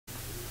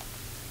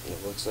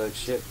It looks like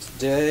shit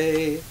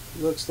today.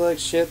 Looks like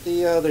shit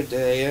the other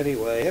day.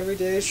 Anyway, every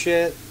day is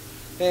shit.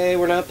 Hey,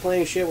 we're not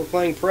playing shit, we're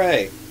playing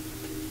Prey.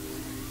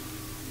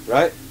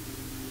 Right?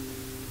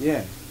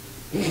 Yeah.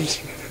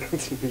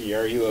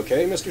 Are you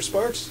okay, Mr.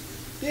 Sparks?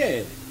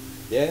 Yeah.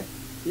 Yeah?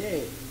 Yeah.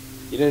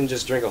 You didn't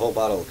just drink a whole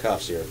bottle of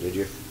cough syrup, did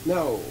you?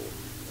 No.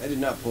 I did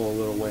not pull a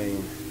Lil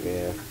Wayne.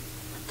 Yeah.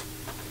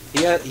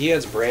 He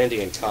has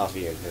brandy and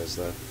coffee in his,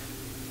 though.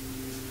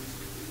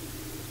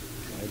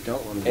 I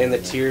don't want to. And the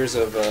tears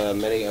of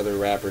many other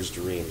rappers'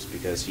 dreams,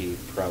 because he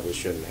probably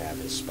shouldn't have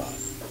his spot.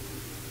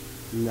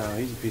 No,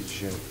 he's a piece of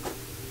shit.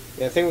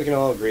 Yeah, I think we can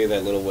all agree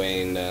that Lil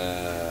Wayne,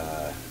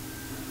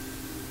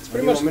 it's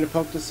pretty much... You want me to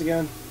poke this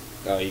again?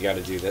 Oh, you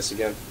gotta do this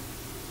again?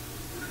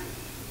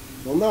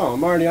 Well, no,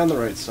 I'm already on the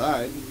right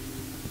side.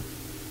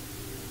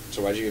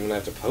 So why'd you even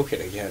have to poke it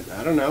again?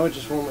 I don't know, it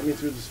just won't let me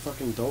through this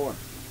fucking door.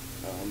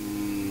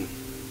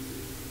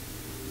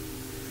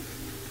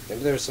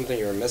 Maybe there was something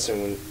you were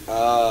missing when...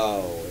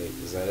 Oh, wait,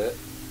 is that it?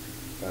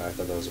 I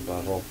thought that was a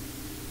butthole.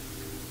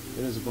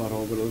 It is a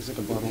butthole, but it looks like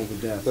a butthole to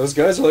death. Those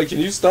guys are like, can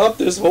you stop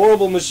this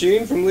horrible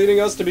machine from leading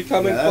us to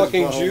becoming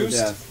fucking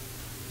juiced?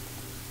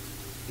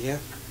 Yeah.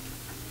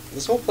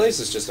 This whole place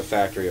is just a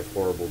factory of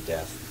horrible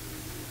death.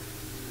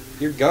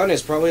 Your gun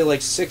is probably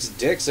like 6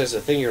 dicks as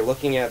a thing you're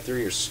looking at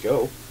through your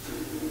scope.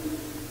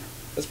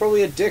 That's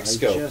probably a dick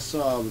scope. I just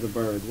saw the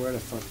bird. Where the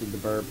fuck did the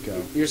burb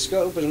go? Your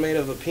scope is made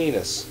of a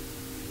penis.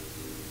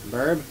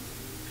 Burb?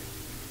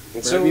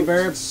 And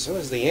burb? So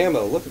is the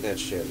ammo. Look at that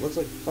shit. It looks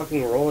like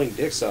fucking rolling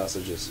dick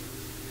sausages.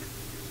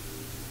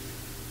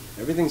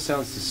 Everything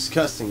sounds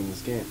disgusting in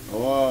this game.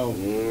 Oh.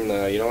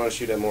 No, you don't want to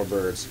shoot at more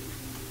birds.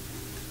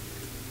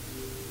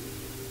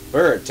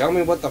 Bird, tell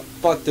me what the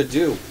fuck to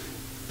do.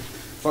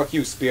 Fuck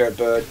you, spirit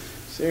bird.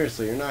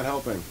 Seriously, you're not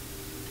helping.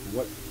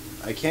 What?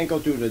 I can't go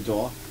through the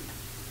door.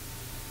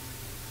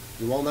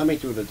 You won't let me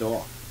through the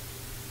door.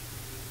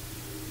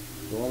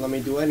 You won't let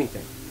me do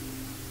anything.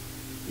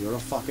 You're a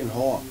fucking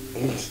whore.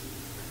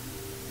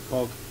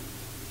 Poke.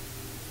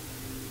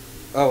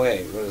 Oh,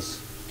 wait, what is...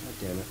 God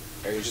damn it.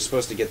 Are you just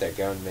supposed to get that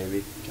gun,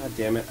 maybe? God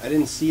damn it. I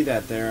didn't see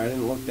that there. I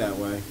didn't look that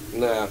way.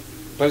 Nah.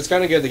 But it's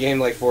kind of good the game,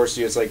 like, forced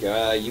you. It's like,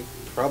 you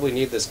probably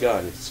need this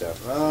gun, so...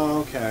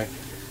 Oh, okay.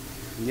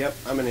 Yep,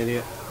 I'm an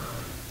idiot.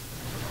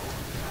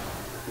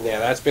 Yeah,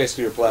 that's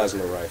basically your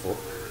plasma rifle.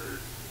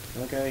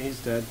 Okay, he's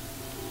dead.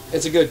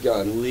 It's a good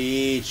gun.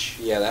 Leech.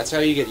 Yeah, that's how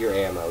you get your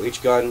ammo.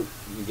 Each gun,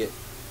 you get...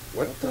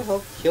 What the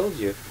hell killed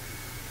you? I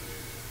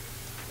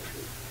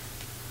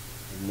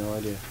have no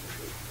idea.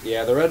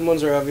 Yeah, the red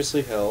ones are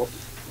obviously health.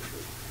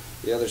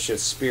 The other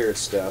shit's spirit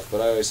stuff,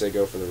 but I always say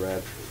go for the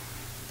red.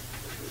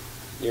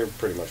 You're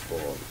pretty much full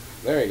on.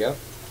 There you go.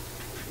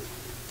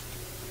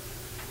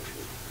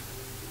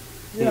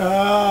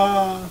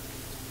 Yeah.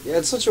 Yeah,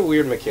 it's such a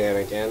weird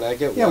mechanic, and I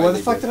get why. Yeah, where the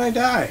they fuck did I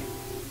die?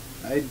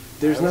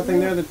 There's I don't nothing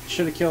know. there that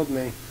should have killed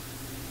me. I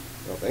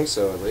don't think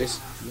so, at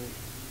least.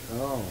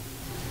 Oh.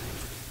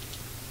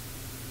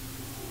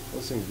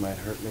 Those things might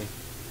hurt me.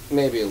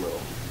 Maybe a little.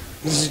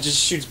 It just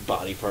shoots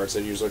body parts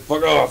at you, just like,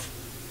 fuck off!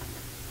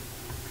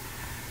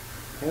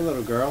 Hey,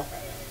 little girl.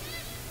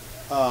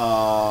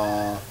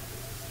 Aww.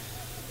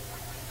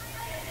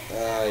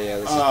 Yeah,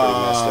 this is pretty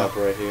messed up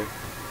right here.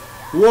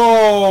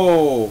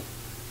 Whoa!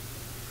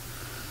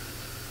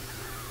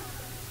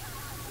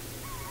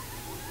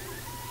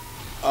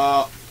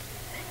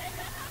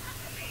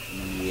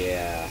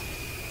 Yeah.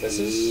 This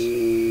is...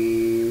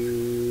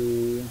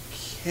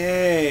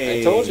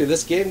 Okay. I told you,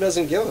 this game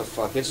doesn't give a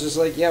fuck. It's just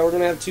like, yeah, we're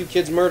gonna have 2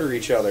 kids murder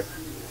each other.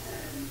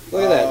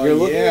 Look at that. You're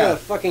looking at a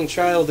fucking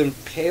child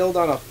impaled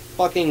on a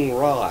fucking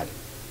rod.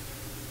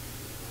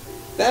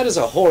 That is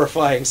a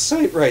horrifying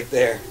sight right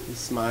there. He's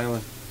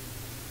smiling.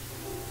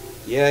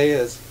 Yeah, he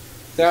is.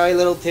 Sorry,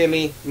 little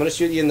Timmy. I'm gonna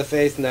shoot you in the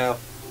face now. What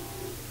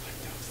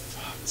the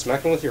fuck?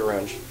 Smack him with your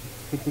wrench.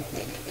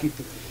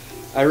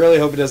 I really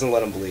hope he doesn't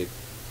let him bleed.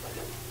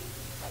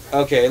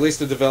 Okay, at least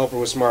the developer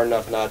was smart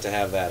enough not to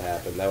have that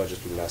happen. That would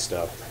just be messed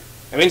up.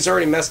 I mean, it's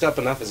already messed up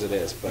enough as it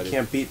is, but... You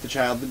can't beat the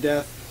child to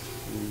death?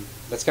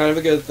 That's kind of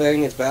a good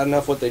thing. It's bad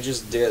enough what they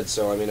just did,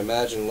 so, I mean,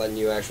 imagine letting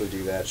you actually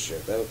do that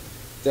shit.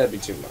 That'd be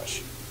too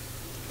much.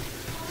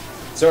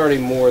 It's already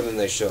more than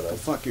they should Go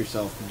have. fuck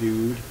yourself,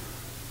 dude.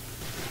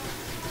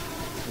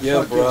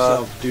 Yeah, fuck bruh.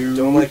 yourself, dude.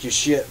 Don't like your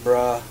shit,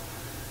 bruh.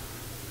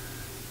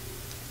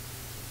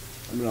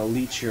 I'm gonna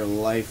leech your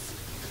life.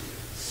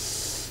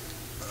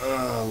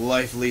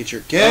 Life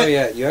leecher. Oh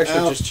yeah, you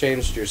actually just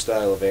changed your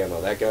style of ammo.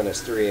 That gun has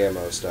 3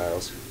 ammo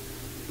styles.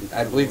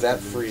 I believe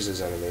that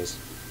freezes enemies.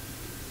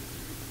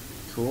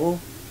 Cool.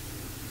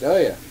 Oh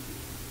yeah.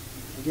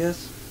 I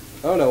guess.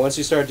 Oh no, once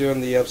you start doing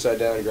the upside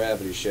down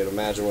gravity shit,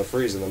 imagine what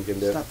freezing them can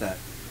do. Stop that.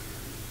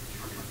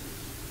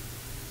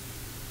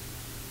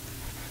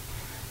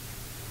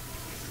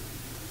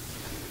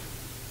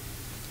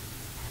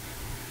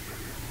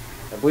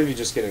 I believe you're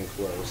just getting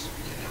close.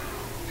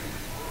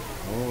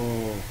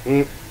 Oh.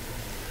 Mm.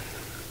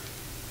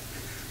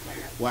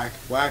 Whack,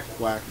 whack,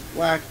 whack,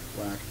 whack,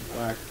 whack,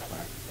 whack,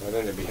 whack. I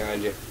think they're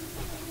behind you.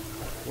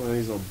 One of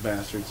these little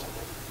bastards.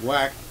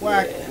 Whack,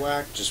 whack, Yeah,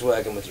 whack. just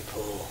whack him with your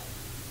pole.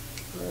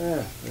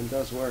 Yeah, it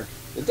does work.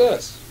 It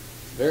does.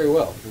 Very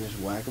well. I can just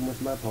whack him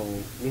with my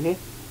pole. Mm-hmm.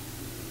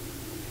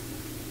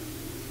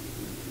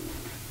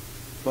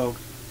 Poke.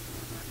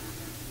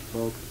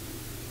 Poke.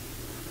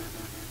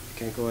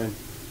 Can't go in.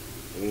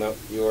 No,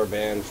 you are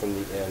banned from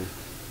the inn.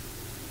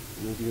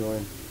 You need to go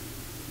in.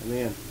 Come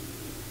in.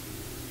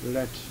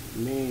 Let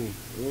me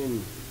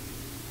in.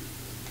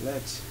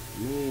 Let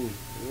me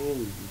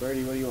in.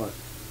 Birdie, what do you want?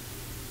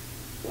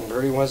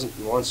 Birdie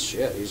wants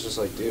shit. He's just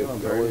like, dude, Come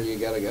on, go Birdie. where you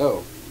gotta go.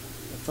 Where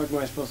the fuck am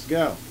I supposed to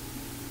go?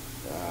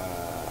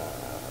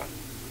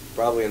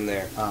 Probably in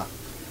there. Ah.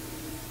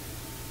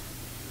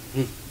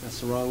 That's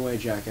the wrong way,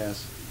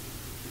 jackass.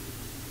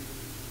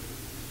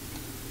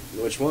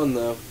 Which one,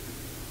 though?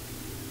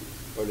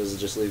 Or does it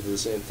just lead to the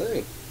same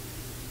thing?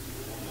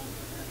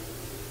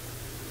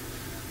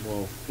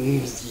 Whoa.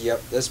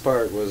 Yep, this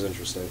part was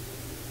interesting.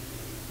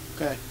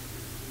 Okay.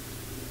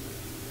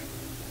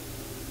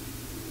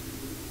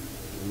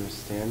 I'm gonna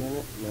stand in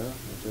it? No,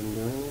 that didn't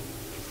do anything?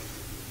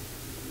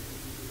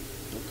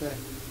 Okay.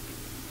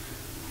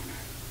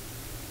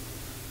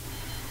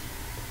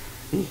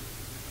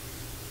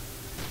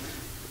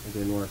 It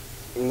didn't work.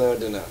 No, it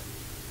did not.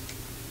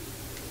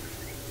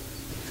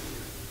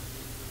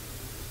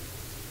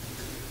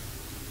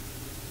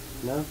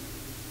 No?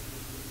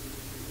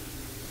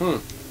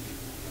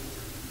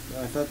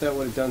 I thought that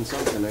would have done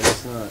something. I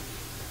guess not.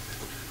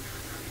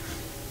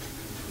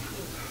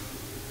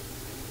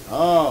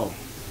 Oh!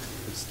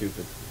 That's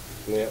stupid.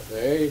 Yep,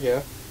 there you go.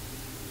 Am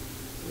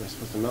I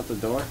supposed to melt the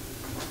door?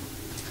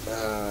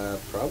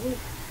 Probably.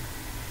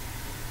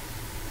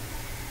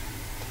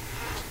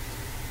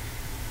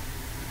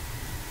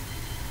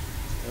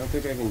 I don't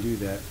think I can do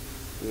that.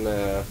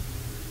 Nah.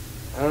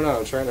 I don't know,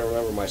 I'm trying to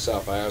remember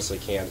myself. I honestly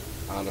can't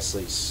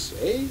honestly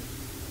say.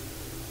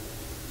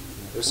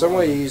 There's some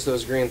way you use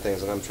those green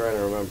things, and I'm trying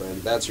to remember,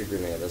 and that's your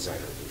grenade. That's not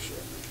gonna do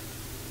shit.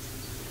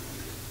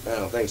 I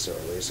don't think so,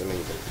 at least. I mean,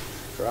 you can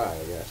try,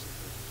 I guess.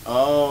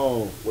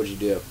 Oh! What'd you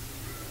do?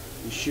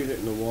 You shoot it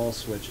in the wall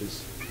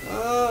switches.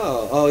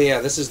 Oh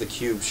yeah, this is the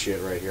cube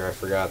shit right here. I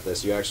forgot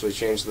this. You actually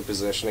change the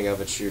positioning of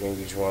it shooting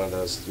each one of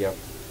those. Yep,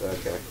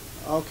 okay.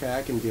 Okay,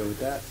 I can deal with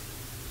that.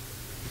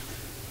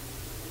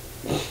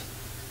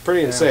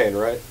 Pretty insane,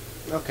 right?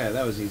 Okay,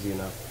 that was easy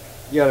enough.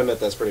 You gotta admit,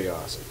 that's pretty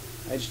awesome.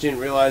 I just didn't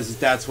realize that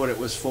that's what it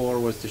was for,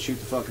 was to shoot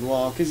the fucking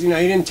wall. Because, you know,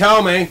 you didn't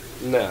tell me.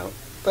 No.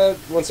 But,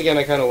 once again,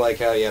 I kind of like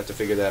how you have to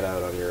figure that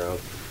out on your own.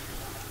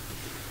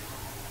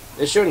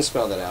 It shouldn't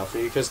spell that out for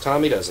you, because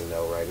Tommy doesn't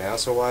know right now,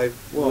 so why...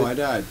 Whoa, I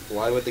died.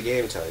 Why would the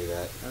game tell you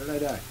that? How did I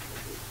die?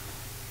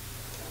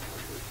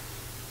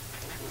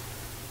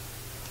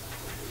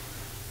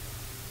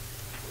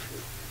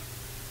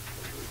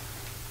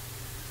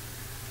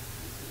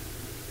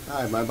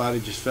 Alright, my body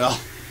just fell.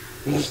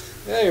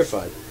 Yeah, you're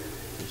fine.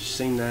 Did you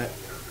sing that?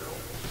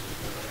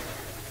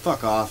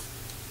 Fuck off.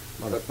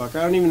 Motherfucker,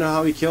 I don't even know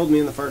how he killed me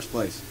in the first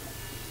place.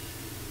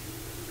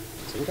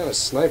 Some kind of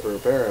sniper,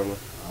 apparently.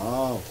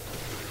 Oh.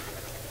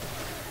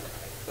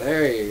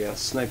 There you go.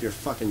 Snipe your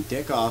fucking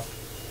dick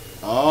off.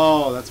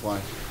 Oh, that's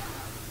why.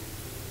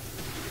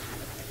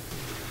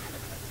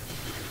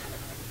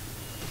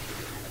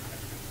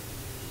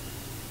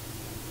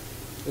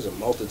 There's a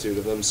multitude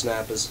of them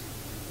snappers.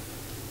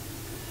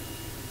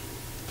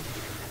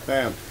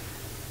 Bam.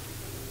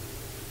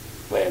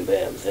 Bam,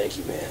 bam, thank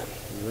you, ma'am.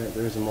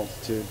 There's a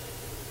multitude.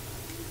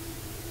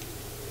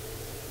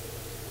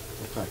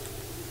 Okay.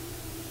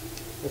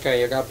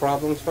 Okay, you got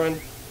problems, friend?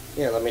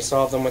 Yeah, let me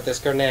solve them with this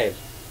grenade.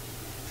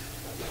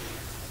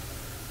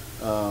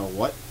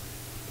 What?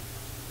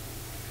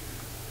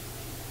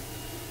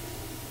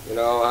 You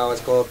know how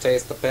it's called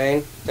taste the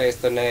pain?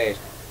 Taste the nade.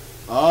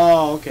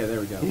 Oh, okay, there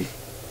we go.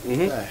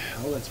 Mm-hmm. What the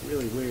hell? That's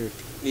really weird.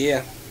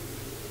 Yeah.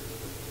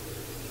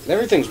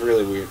 Everything's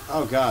really weird.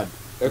 Oh, God.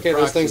 Okay,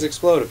 those things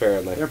explode,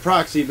 apparently. They're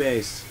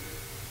proxy-based.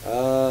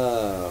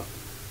 Oh.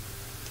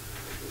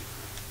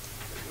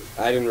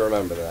 I didn't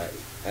remember that.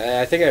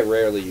 I think I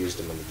rarely used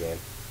them in the game.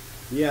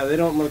 Yeah, they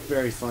don't look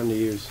very fun to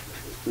use.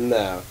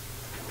 No.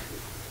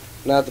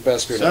 Not the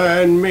best grenade.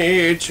 Send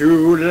me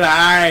to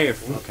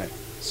life. Okay.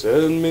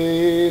 Send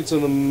me to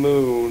the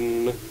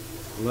moon.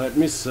 Let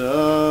me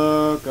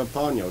suck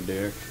upon your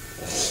dick.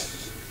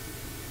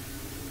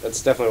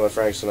 That's definitely what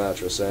Frank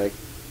Sinatra sang.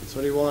 That's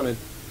what he wanted.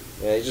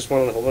 Yeah, he just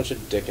wanted a whole bunch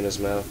of dick in his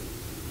mouth.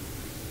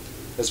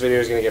 This video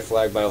is going to get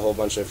flagged by a whole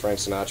bunch of Frank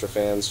Sinatra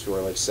fans who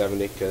are like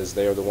 70, because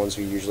they are the ones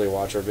who usually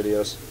watch our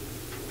videos.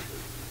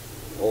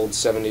 Old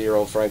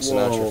 70-year-old Frank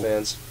Sinatra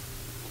fans.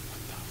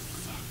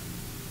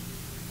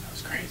 That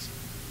was crazy.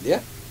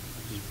 Yeah.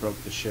 Just broke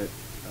the shit.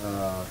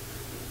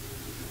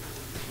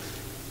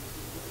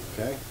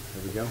 Okay,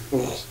 there we go.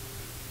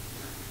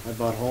 My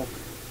butthole.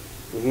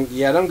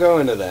 Yeah, don't go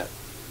into that.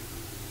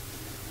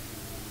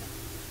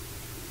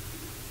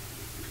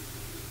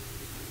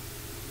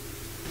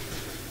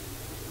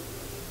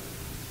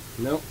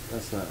 Nope,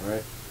 that's not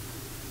right.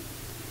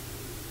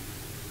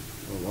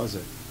 Or was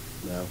it?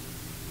 No.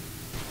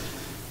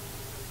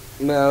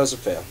 No, it was a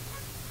fail.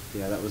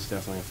 Yeah, that was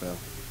definitely a fail.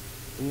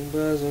 It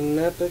was an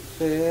epic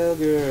fail,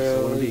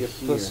 girl. Your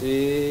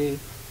pussy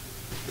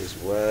is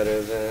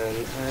wetter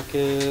than I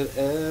could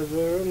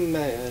ever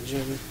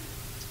imagine.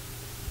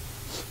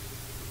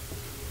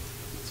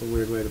 That's a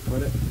weird way to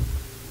put it.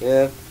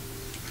 Yeah.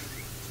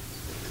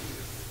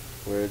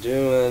 We're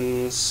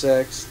doing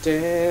sex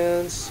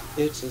dance.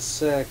 It's a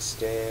sex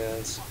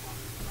dance.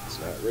 It's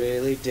not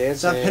really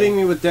dancing. Stop hitting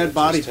me with dead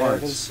body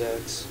parts. Having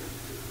sex.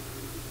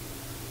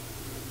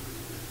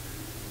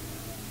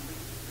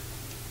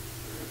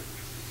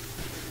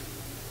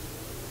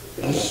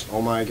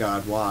 Oh my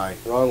god, why?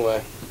 Wrong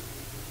way.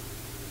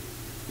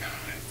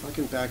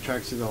 Fucking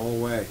backtracks you the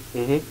whole way.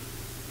 Mm-hmm.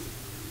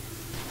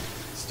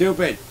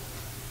 Stupid!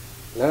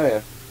 Oh,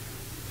 yeah.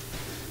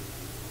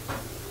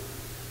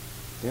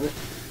 Damn it.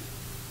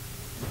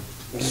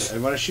 I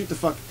want to shoot the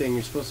fucking thing,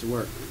 you're supposed to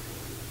work.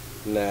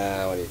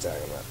 Nah, what are you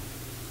talking about?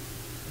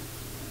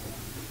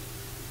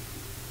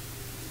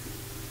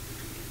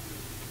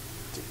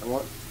 I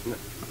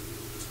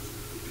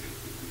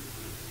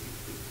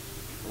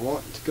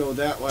want to go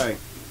that way.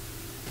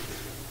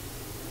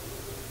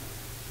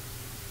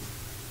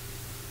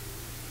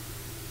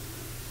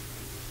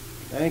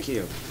 Thank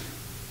you.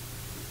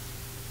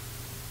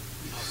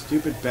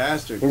 Stupid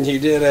bastard. You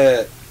did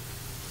it.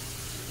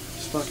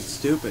 It's fucking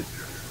stupid.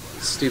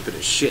 Stupid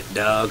as shit,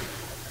 dog.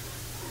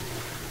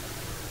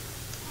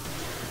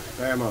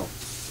 Ammo.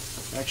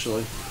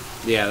 Actually.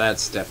 Yeah,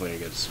 that's definitely a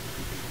good.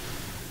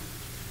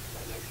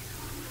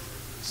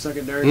 Suck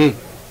it, dirt.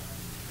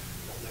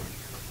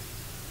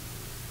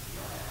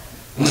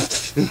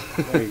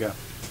 There you go.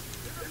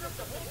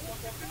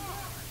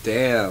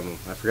 Damn,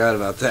 I forgot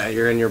about that.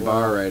 You're in your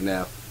bar right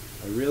now.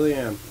 I really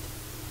am.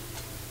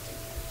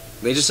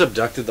 They just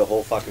abducted the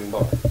whole fucking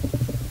bar.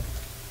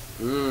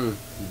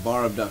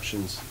 Bar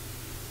abductions.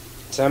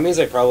 So that means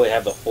they probably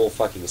have the whole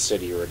fucking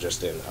city you were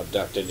just in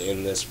abducted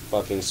in this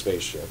fucking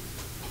spaceship.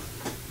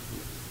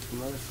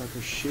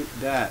 Motherfucker, shoot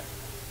that.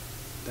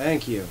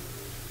 Thank you.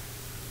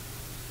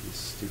 You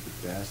stupid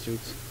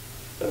bastards.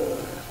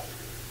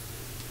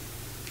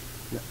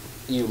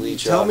 You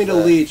leech. Tell me to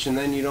leech, and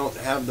then you don't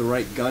have the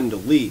right gun to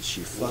leech.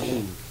 You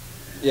fucking.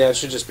 Yeah, it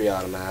should just be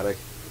automatic.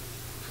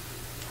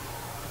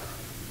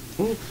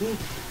 Yeah,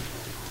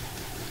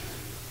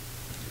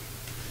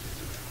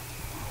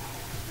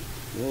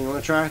 you want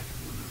to try?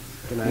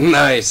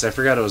 Nice. I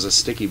forgot it was a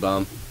sticky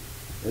bomb.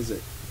 Is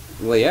it?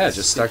 Well, yeah, it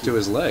just stuck to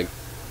his leg.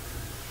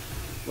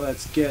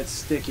 Let's get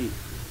sticky.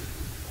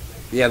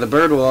 Yeah, the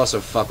bird will also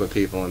fuck with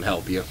people and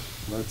help you.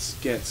 Let's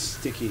get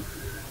sticky.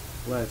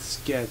 Let's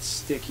get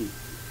sticky.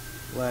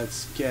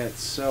 Let's get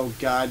so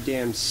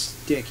goddamn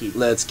sticky.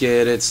 Let's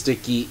get it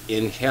sticky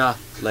in here.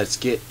 Let's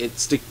get it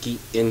sticky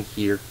in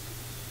here.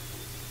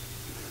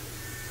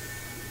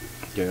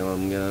 Girl,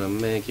 I'm gonna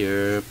make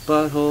your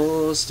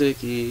butthole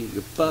sticky.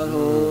 Your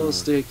butthole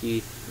sticky.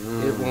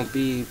 It won't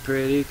be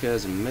pretty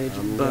cause I made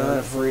your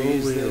butthole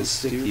real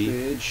sticky.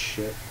 Stupid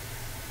shit.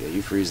 Yeah,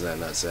 you freeze that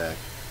nutsack.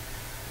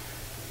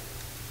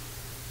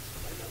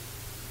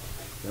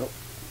 Nope.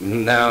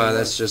 No,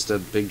 that's just a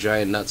big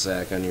giant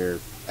nutsack on your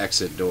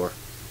exit door.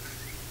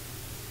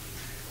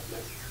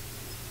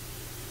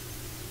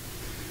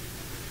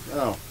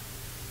 Oh.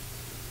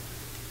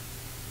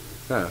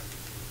 Huh.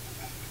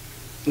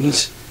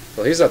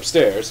 Well, he's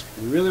upstairs.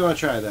 You really want to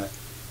try that?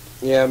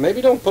 Yeah,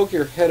 maybe don't poke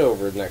your head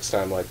over next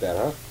time like that,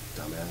 huh?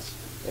 Dumbass.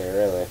 Yeah,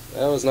 really.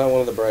 That was not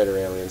one of the brighter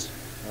aliens.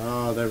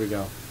 Oh, there we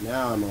go.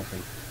 Now I'm open.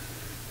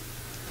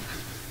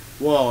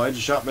 Whoa, I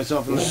just shot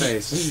myself in the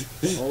face.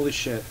 Holy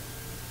shit.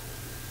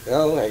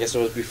 Oh, I guess it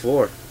was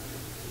before.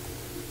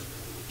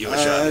 You were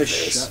shot in the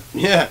face.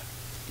 Yeah.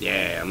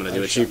 Yeah, I'm gonna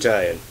do a cheap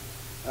tie-in.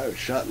 I was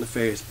shot in the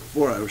face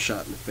before I was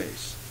shot in the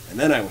face. And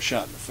then I was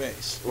shot in the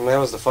face. And that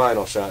was the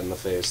final shot in the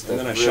face. And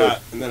then I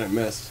shot, and then I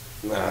missed.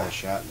 And then I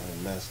shot, and then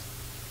I missed.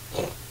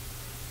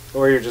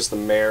 Or you're just the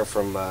mayor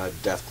from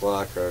Death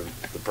Clock, or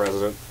the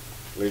president.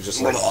 He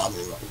just like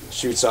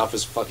shoots off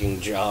his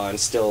fucking jaw and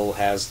still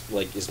has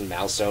like his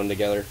mouth sewn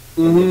together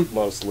in the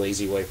most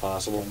lazy way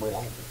possible.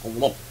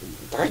 Don't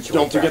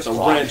forget the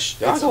wrench.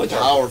 That's a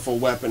powerful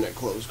weapon at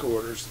close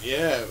quarters.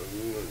 Yeah,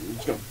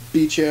 it's gonna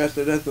beat your ass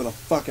to death with a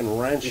fucking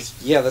wrench.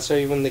 Yeah, that's how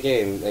you win the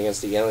game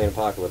against the alien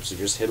apocalypse. You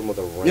just hit them with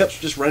a wrench. Yep,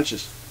 just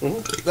wrenches.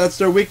 That's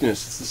their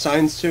weakness. It's the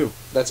signs too.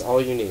 That's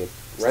all you need.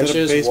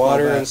 Wrenches,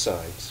 water, and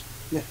signs.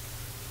 Yeah.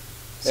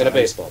 And a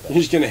baseball bat. You're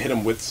just gonna hit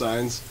them with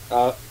signs?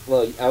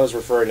 Well, I was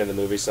referring to the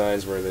movie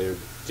Signs where they're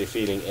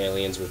defeating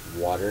aliens with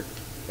water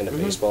and a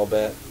baseball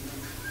bat.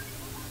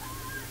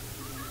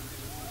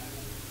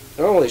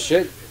 Holy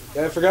shit.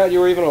 I forgot you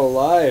were even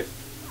alive.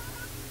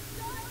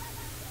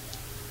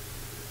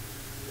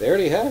 They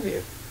already have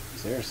you.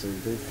 Seriously,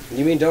 dude.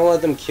 You mean don't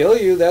let them kill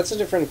you? That's a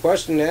different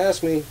question to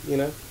ask me, you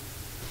know.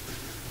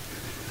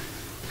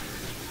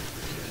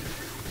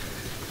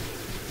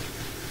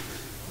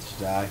 Just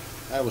die.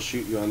 I will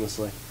shoot you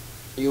endlessly.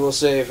 You will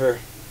save her.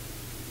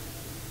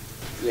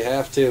 You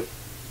have to.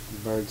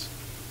 Birds.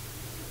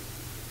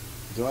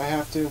 Do I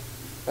have to?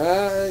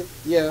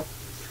 Yeah.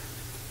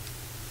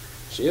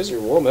 She is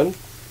your woman.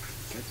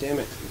 God damn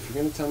it. If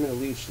you're gonna tell me to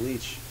leech,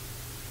 leech.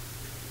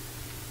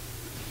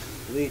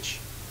 Leech.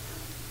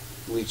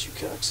 Leech, you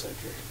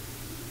cocksucker.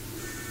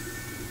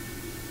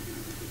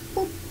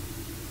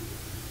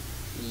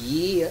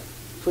 Yeah.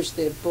 Push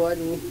that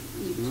button.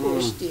 You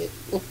pushed it.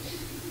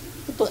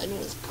 The button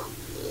was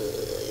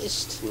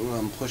pushed.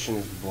 I'm pushing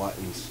his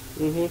buttons.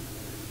 Mm-hmm.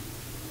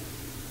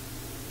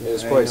 It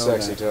was quite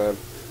sexy time.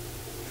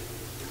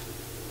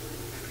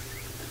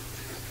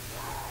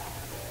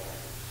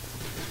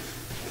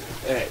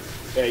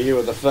 Hey, you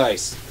with the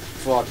face.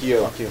 Fuck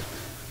you. Fuck you.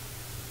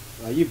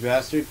 You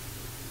bastard.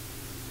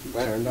 You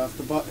turned off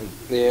the button.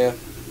 Yeah.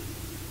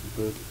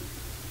 Boop.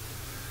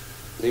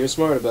 He was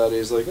smart about it.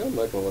 He's like, I'm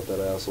not gonna let that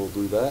asshole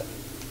do that.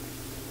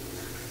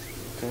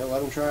 Okay,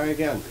 let him try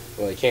again.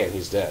 Well, he can't.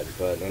 He's dead.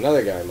 But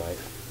another guy might.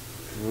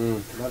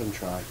 Let him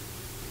try.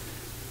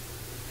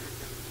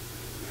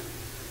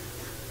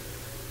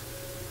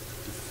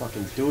 You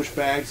fucking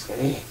douchebags.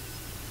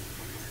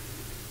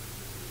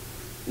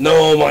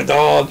 No, my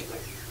dog!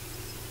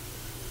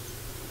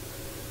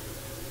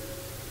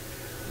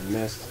 You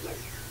missed.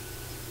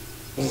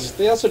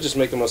 They also just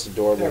make the most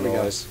adorable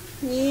noise.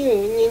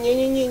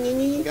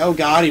 Oh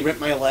god, he ripped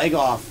my leg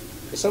off.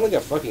 They sound like a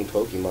fucking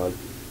Pokemon.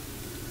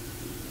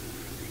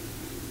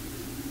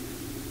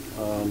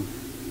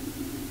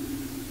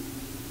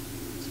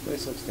 This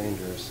place looks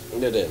dangerous.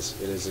 It is.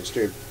 It is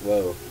extreme.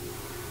 Whoa.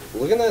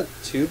 Look at that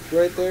tube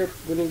right there.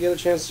 When you get a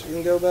chance, you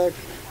can go back.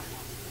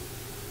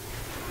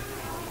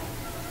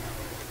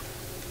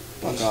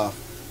 Fuck off.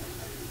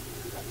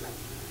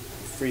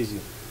 Freeze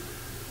you.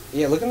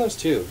 Yeah, look at those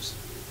tubes.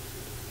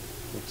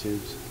 What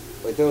tubes?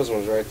 Like those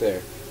ones right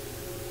there.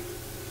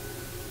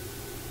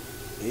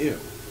 Ew.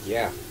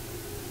 Yeah.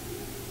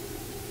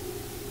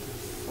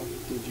 What the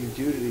fuck did you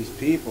do to these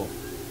people?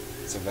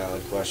 It's a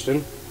valid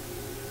question.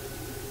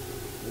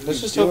 What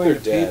Let's just hope they're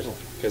dead.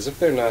 Because if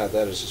they're not,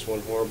 that is just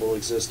one horrible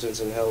existence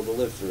in hell to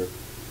live through.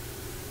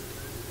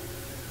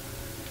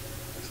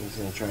 So he's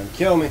gonna try and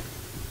kill me.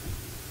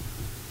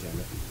 Damn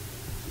it.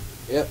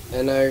 Yep,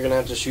 and now you're gonna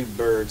have to shoot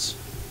birds.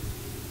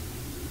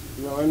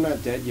 No, I'm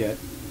not dead yet.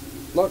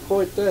 Not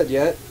quite dead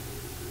yet.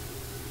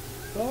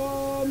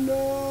 I'm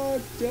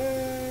not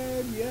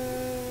dead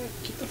yet.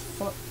 Get the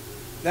fuck...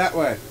 That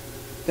way.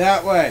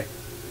 That way.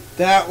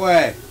 That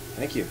way.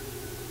 Thank you.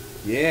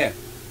 Yeah.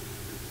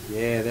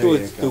 Yeah, there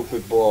Good you go.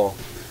 stupid ball.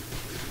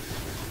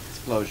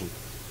 Explosion.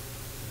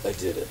 I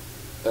did it.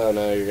 Oh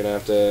no, you're gonna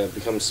have to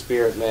become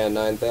Spirit Man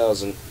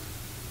 9000.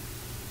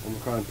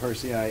 Omicron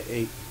Persei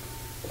 8.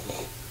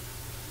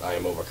 I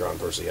am Omicron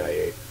Percy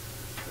I-8.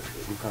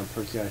 Omicron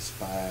Persei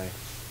Spy.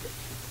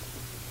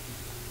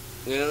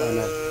 Touch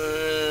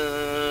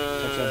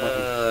that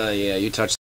button. Yeah, you touched